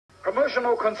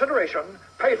Promotional consideration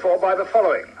paid for by the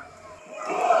following.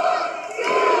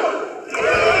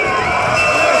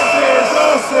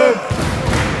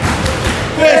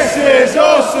 This is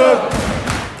awesome!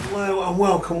 Hello and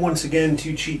welcome once again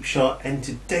to Cheap Shot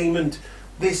Entertainment.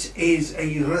 This is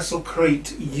a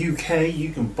WrestleCrate UK.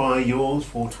 You can buy yours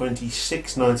for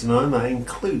 $26.99. That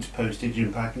includes postage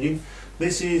and packaging.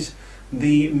 This is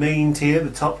the main tier,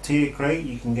 the top tier crate.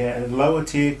 You can get a lower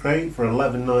tier crate for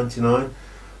 $11.99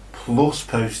 plus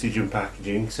postage and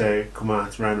packaging, so it come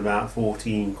out around about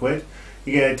 14 quid.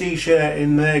 You get a t-shirt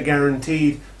in there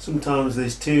guaranteed. Sometimes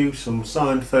there's two, some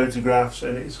signed photographs,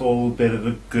 and it's all a bit of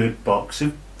a good box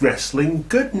of wrestling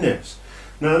goodness.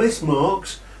 Now this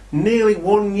marks nearly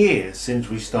 1 year since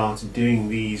we started doing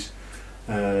these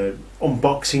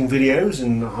unboxing videos,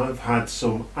 and I've had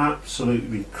some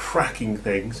absolutely cracking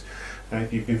things.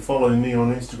 If you've been following me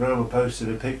on Instagram, I posted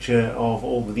a picture of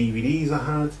all the DVDs I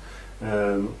had.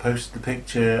 Posted a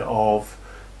picture of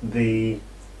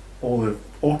all the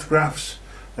autographs.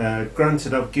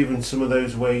 Granted, I've given some of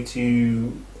those away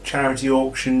to charity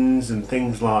auctions and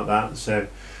things like that, so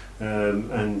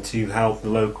and to help the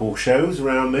local shows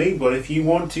around me. But if you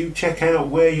want to check out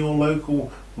where your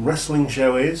local wrestling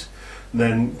show is,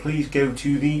 then please go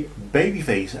to the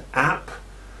Babyface app,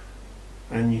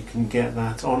 and you can get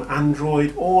that on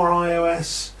Android or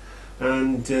iOS.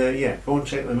 And yeah, go and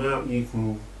check them out. You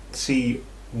can see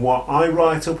what I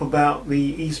write up about the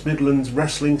East Midlands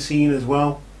wrestling scene as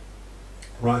well.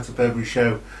 Write up every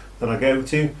show that I go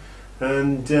to,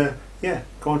 and yeah,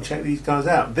 go and check these guys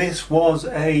out. This was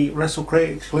a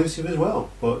WrestleCrate exclusive as well,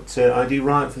 but I do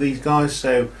write for these guys,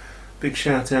 so big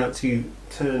shout out to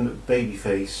Turn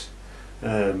Babyface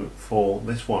for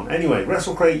this one. Anyway,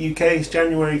 WrestleCrate UK is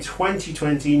January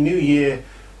 2020, new year,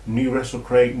 new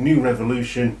WrestleCrate, new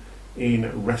revolution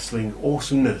in wrestling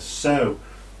awesomeness. So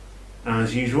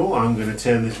as usual, I'm going to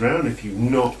turn this around. If you've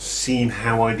not seen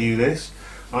how I do this,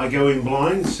 I go in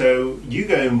blind, so you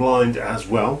go in blind as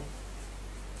well.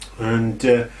 And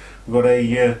we've got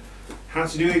a how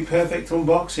to do a perfect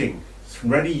unboxing.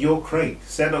 Ready your crate,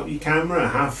 set up your camera,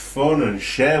 have fun and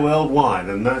share worldwide,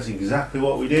 and that's exactly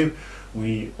what we do.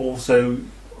 We also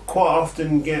quite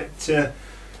often get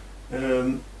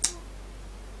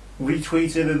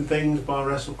retweeted and things by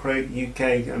WrestleCrate UK,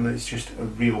 and it's just a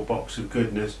real box of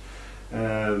goodness.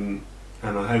 And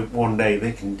I hope one day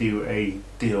they can do a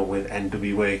deal with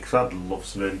NWA, because I'd love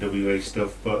some NWA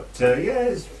stuff. But yeah,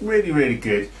 it's really, really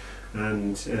good.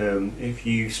 And if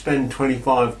you spend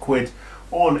 25 quid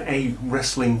on a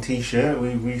wrestling t-shirt,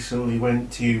 we recently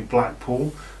went to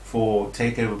Blackpool for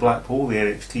Takeover Blackpool, the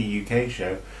NXT UK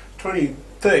show.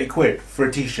 30 quid for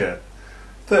a t-shirt,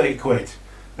 30 quid.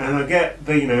 And I get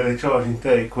the, they're charging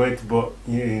 30 quid, but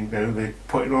they're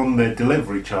putting on their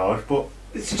delivery charge, but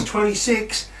this is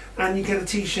 26, and you get a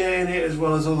t-shirt in it as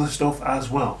well as other stuff as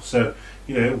well. So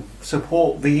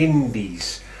support the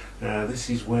indies. This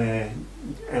is where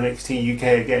NXT UK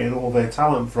are getting all their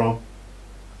talent from,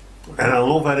 and I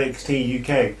love NXT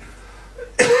UK.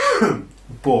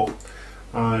 But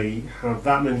I have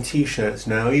that many t-shirts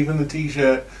now. Even the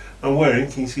t-shirt I'm wearing,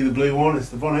 can you see the blue one? It's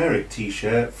the Von Erich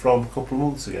t-shirt from a couple of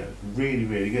months ago. Really,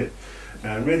 really good.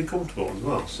 And really comfortable as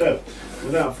well. So,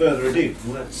 without further ado,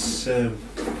 let's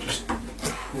just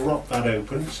prop that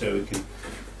open so we can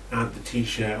add the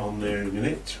t-shirt on there in a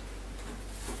minute,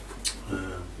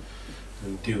 and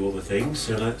do all the things.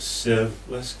 So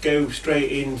let's go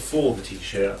straight in for the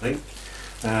t-shirt. I think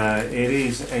it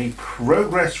is a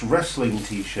Progress Wrestling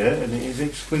t-shirt, and it is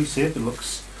exclusive. It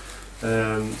looks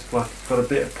it's like it's got a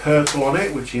bit of purple on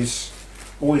it, which is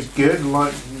always good.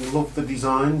 Love the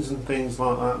designs and things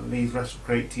like that these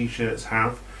WrestleCrate t-shirts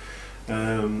have.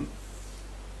 And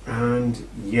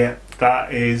yeah,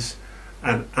 that is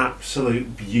an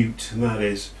absolute beaut. That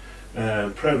is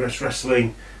Progress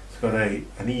Wrestling. It's got an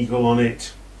eagle on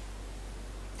it.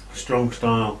 Strong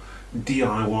Style,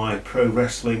 DIY, Pro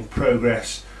Wrestling,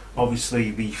 Progress.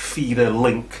 Obviously the feeder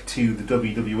link to the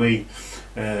WWE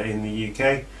in the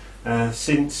UK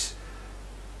since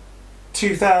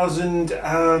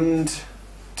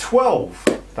 2012,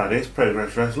 that is,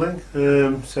 Progress Wrestling.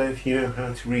 So if you know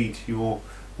how to read your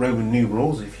Roman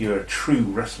numerals, if you're a true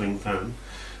wrestling fan,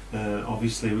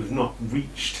 obviously we've not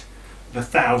reached the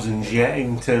thousands yet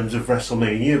in terms of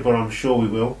WrestleMania, but I'm sure we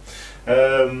will.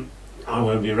 I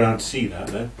won't be around to see that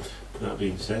though. That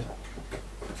being said,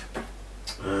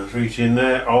 reach in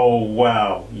there. Oh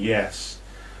wow, yes,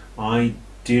 I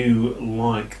do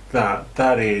like that.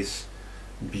 That is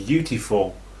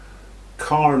beautiful.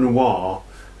 Car Noir,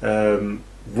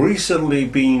 recently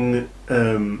been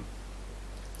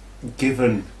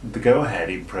given the go-ahead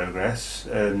in Progress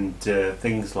and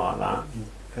things like that.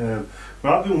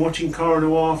 But I've been watching Cara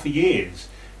Noir for years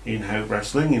in Hope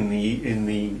Wrestling in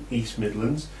the East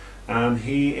Midlands, and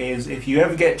he is, if you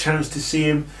ever get a chance to see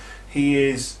him, he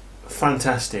is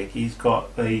fantastic. He's got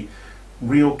a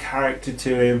real character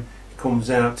to him. He comes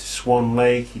out to Swan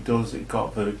Lake, he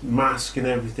got the mask and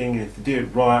everything, and if they do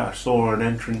it right, I saw an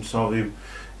entrance of him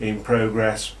in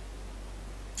Progress,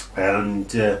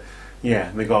 and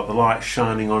yeah, they got the light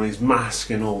shining on his mask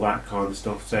and all that kind of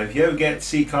stuff. So if you ever get to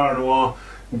see Cara Noir,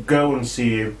 go and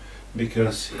see him,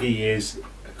 because he is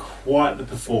quite the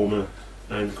performer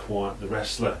and quite the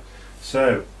wrestler.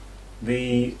 So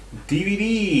the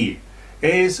DVD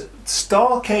is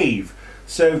Star Cave.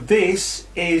 So this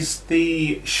is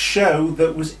the show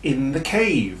that was in the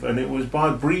cave, and it was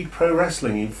by Breed Pro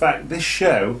Wrestling. In fact, this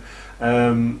show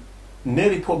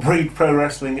nearly put Breed Pro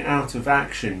Wrestling out of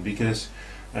action because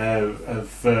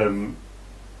of the,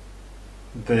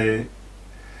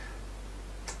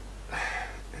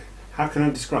 how can I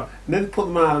describe? Nearly put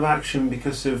them out of action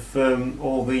because of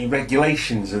all the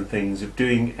regulations and things of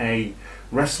doing a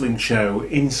wrestling show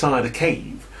inside a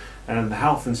cave, and the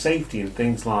health and safety and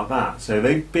things like that. So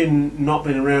they've not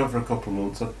been around for a couple of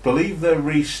months. I believe they're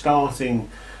restarting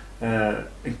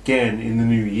again in the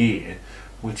new year,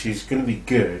 which is going to be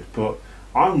good. But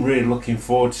I'm really looking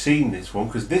forward to seeing this one,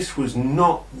 because this was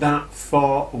not that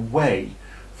far away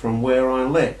from where I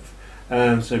live.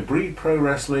 So Breed Pro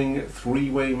Wrestling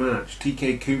 3-way match,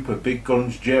 TK Cooper, Big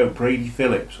Guns Joe, Brady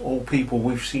Phillips, all people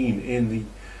we've seen in the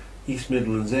East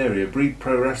Midlands area. Breed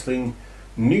Pro Wrestling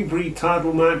New Breed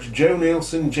title match, Joe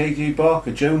Nielsen, JJ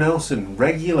Barker. Joe Nelson,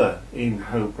 regular in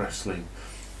Hope Wrestling.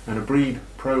 And a Breed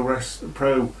Pro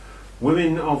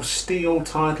Women of Steel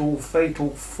title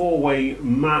fatal 4-way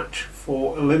match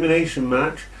for elimination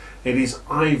match. It is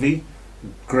Ivy,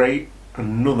 great,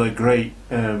 another great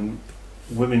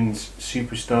women's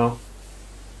superstar.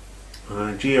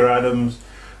 Gia Adams,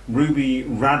 Ruby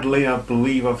Radley, I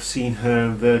believe I've seen her,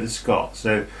 and Verda Scott.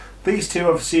 So these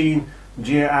two I've seen,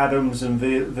 Gia Adams and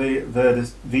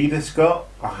Vida Scott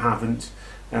I haven't,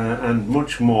 and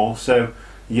much more. So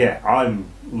yeah, I'm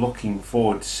looking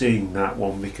forward to seeing that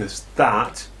one, because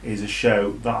that is a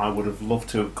show that I would have loved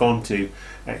to have gone to,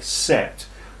 except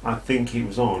I think it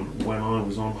was on when I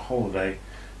was on holiday,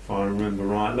 if I remember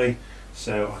rightly,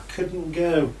 so I couldn't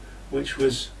go, which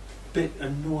was a bit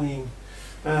annoying.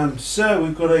 So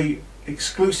we've got a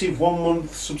exclusive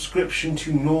 1-month subscription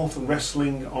to North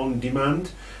Wrestling on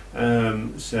Demand.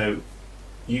 So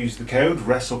use the code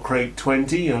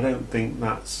WrestleCrate20. I don't think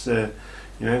that's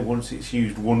you know, once it's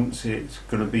used once, it's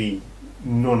going to be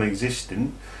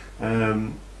non-existent.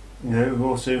 You know,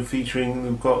 also featuring,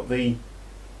 we've got the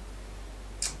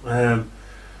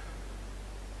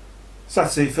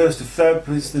Saturday 1st of Feb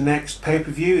is the next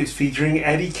pay-per-view. It's featuring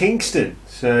Eddie Kingston.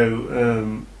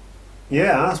 So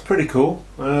yeah, that's pretty cool.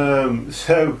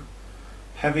 So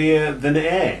Heavier Than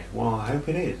Air, well, I hope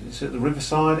it is. It's at the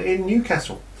Riverside in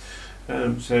Newcastle.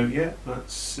 So yeah,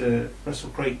 that's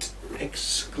WrestleCrate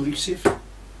exclusive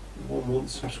 1-month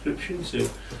subscription. So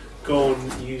go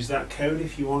and use that code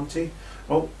if you want to.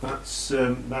 Oh, that's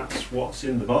what's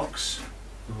in the box.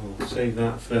 I'll save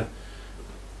that for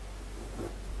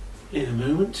in a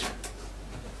moment.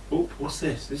 Oh, what's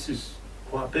this? This is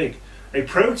quite big. A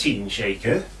protein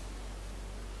shaker.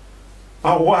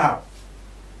 Oh wow.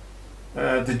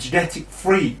 The Genetic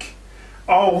Freak.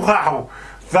 Oh wow.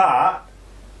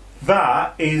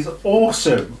 That is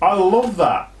awesome. I love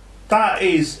that. That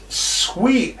is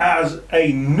sweet as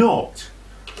a nut.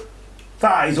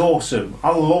 That is awesome.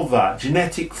 I love that.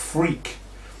 Genetic Freak.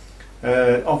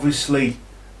 Obviously,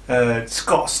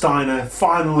 Scott Steiner.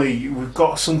 Finally, we've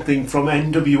got something from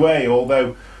NWA,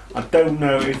 although I don't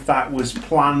know if that was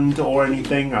planned or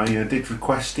anything. I did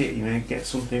request it, you know, get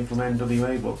something from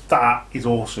NWA, but that is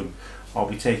awesome. I'll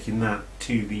be taking that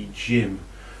to the gym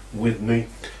with me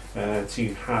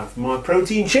to have my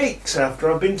protein shakes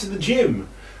after I've been to the gym.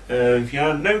 If you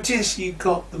hadn't noticed, you've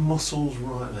got the muscles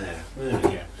right there. There we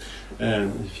go.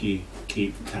 If you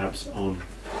keep tabs on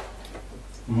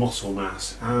muscle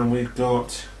mass. And we've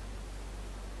got,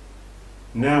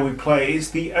 now we play, it's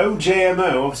the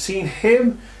OJMO. I've seen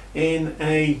him in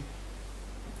a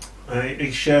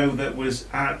show that was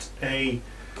at a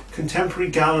contemporary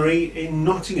gallery in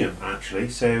Nottingham, actually.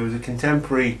 So it was a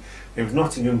contemporary, it was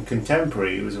Nottingham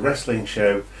Contemporary, it was a wrestling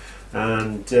show,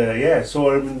 and yeah,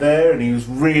 saw him there, and he was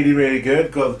really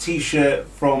good. Got the t-shirt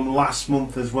from last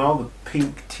month as well, the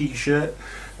pink t-shirt.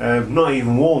 Not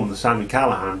even worn the Sammy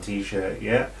Callahan t-shirt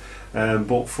yet,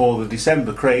 but for the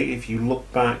December crate, if you look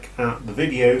back at the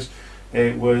videos,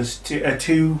 it was a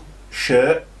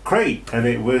 2-shirt Crate, and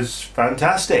it was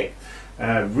fantastic.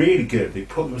 Really good. They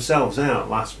put themselves out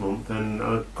last month, and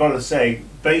I've got to say,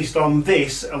 based on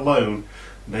this alone,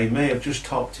 they may have just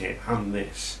topped it, and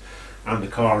this, and the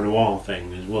Car Noir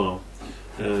thing as well.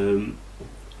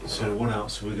 So what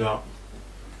else have we got?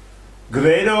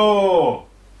 Grado!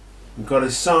 We've got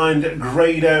a signed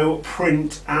Grado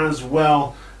print as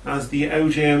well as the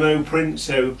OJMO print,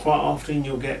 so quite often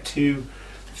you'll get two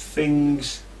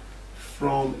things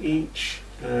from each.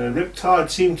 Riptide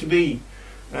seem to be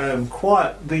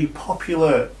quite the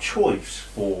popular choice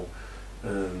for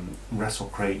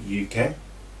WrestleCrate UK,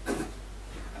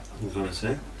 I'm gonna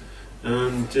say.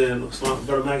 And looks like we've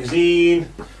got a magazine.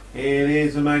 It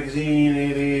is a magazine.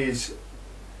 It is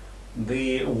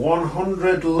the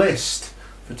 100 list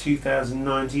for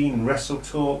 2019 Wrestle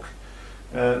Talk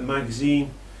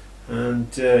magazine, and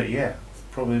yeah,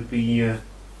 probably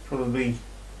be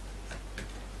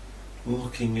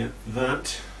looking at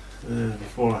that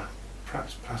before I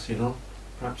perhaps pass it on,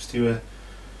 perhaps to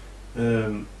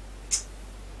a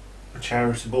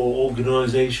charitable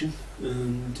organisation.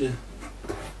 And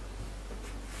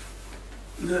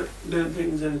no, don't think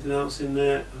there's anything else in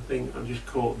there. I think I've just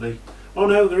caught the. Oh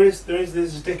no, there's a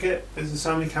sticker. There's a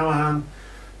Sammy Callahan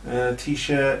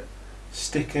t-shirt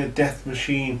sticker, Death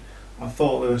Machine. I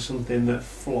thought there was something that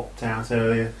flopped out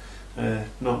earlier,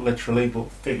 not literally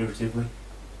but figuratively.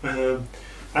 And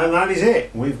that is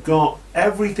it. We've got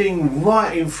everything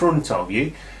right in front of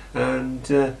you, and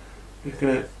we're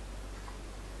gonna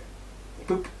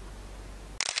boop.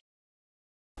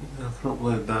 I can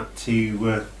upload that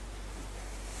to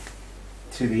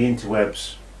the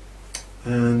interwebs.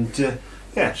 And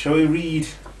yeah, shall we read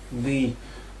the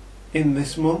in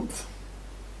this month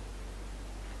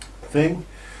thing?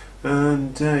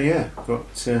 And yeah,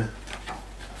 got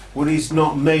Woody's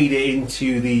not made it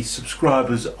into the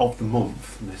subscribers of the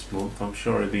month this month. I'm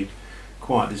sure he'd be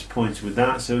quite disappointed with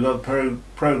that. So we've got the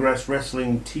Progress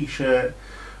Wrestling t-shirt.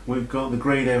 We've got the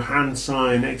Grado hand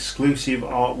sign exclusive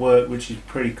artwork, which is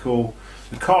pretty cool.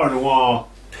 The Car Noir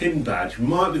pin badge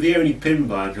might be the only pin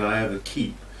badge I ever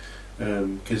keep,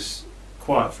 because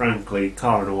quite frankly,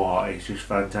 Car Noir is just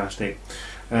fantastic.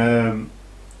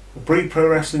 Breed Pro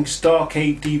Wrestling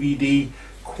Starcade DVD,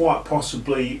 quite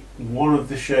possibly one of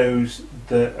the shows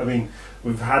that, I mean,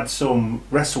 we've had some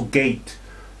WrestleGate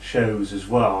shows as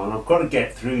well, and I've got to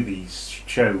get through these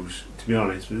shows, to be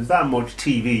honest. But there's that much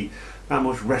TV, that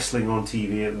much wrestling on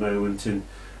TV at the moment, and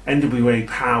NWA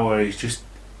Power is just,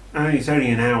 I mean, it's only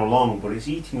an hour long, but it's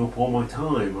eating up all my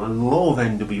time. I love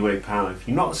NWA Power. If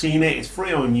you've not seen it, it's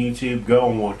free on YouTube. Go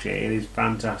and watch it. It is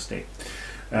fantastic.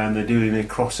 And they're doing a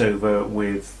crossover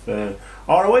with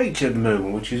ROH at the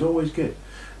moment, which is always good.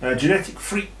 Genetic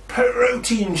Freak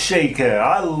Protein Shaker.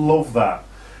 I love that.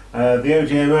 The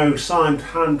OJMO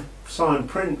signed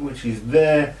print, which is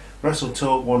there. Wrestle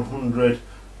Talk 100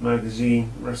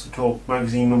 magazine. Wrestle Talk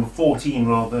magazine number 14,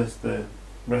 rather. It's the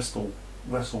Wrestle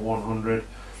 100.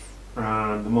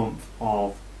 And the month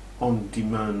of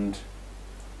on-demand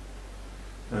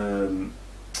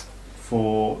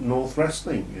for North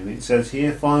Wrestling, and it says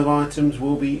here 5 items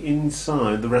will be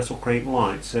inside the WrestleCrate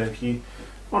Lite. So if you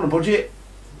on a budget,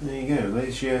 there you go.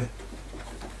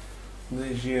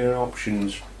 There's your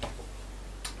options,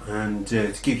 and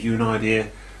to give you an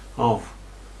idea of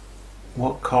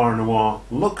what Car Noir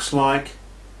looks like,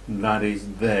 that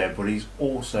is there. But he's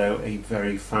also a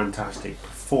very fantastic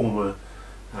performer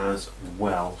as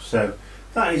well. So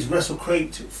that is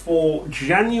WrestleCrate for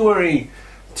January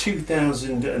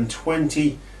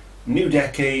 2020. New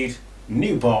decade,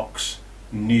 new box,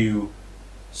 new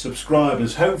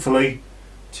subscribers, hopefully,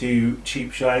 to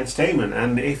Cheap Shot Entertainment.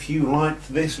 And if you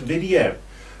liked this video,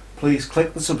 please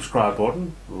click the subscribe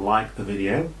button, like the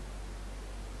video,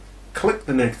 click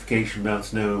the notification bell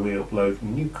to know when we upload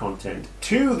new content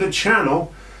to the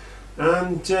channel,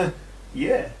 and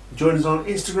yeah, join us on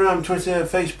Instagram, Twitter,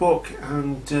 Facebook,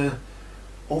 and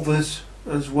others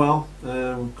as well.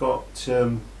 We've got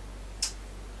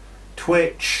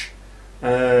Twitch,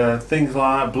 things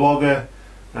like that, Blogger,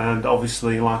 and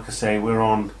obviously, like I say, we're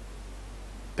on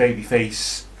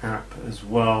Babyface app as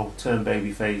well, Turn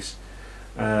Babyface,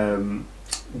 doing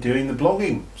the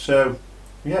blogging. So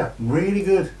yeah, really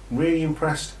good, really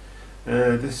impressed.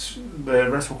 The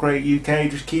WrestleCrate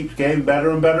UK just keeps getting better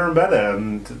and better and better,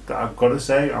 and I've got to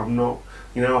say, I'm not,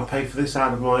 you know, I pay for this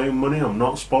out of my own money. I'm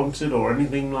not sponsored or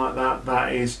anything like that.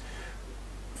 That is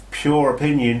pure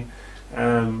opinion,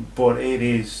 but it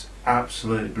is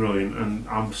absolutely brilliant, and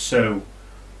I'm so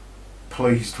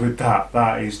pleased with that.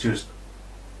 That is just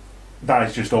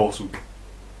awesome.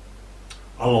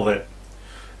 I love it.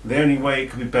 The only way it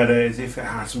could be better is if it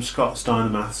had some Scott Steiner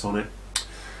maths on it.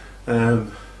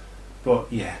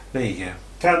 But yeah, there you go.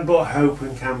 Can but hope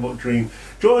and can but dream.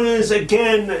 Join us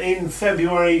again in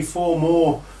February for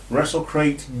more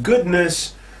WrestleCrate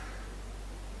goodness,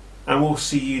 and we'll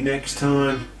see you next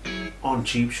time on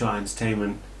Cheap Shot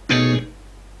Entertainment.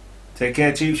 Take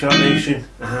care, Cheap Shot Nation,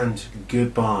 and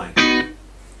goodbye.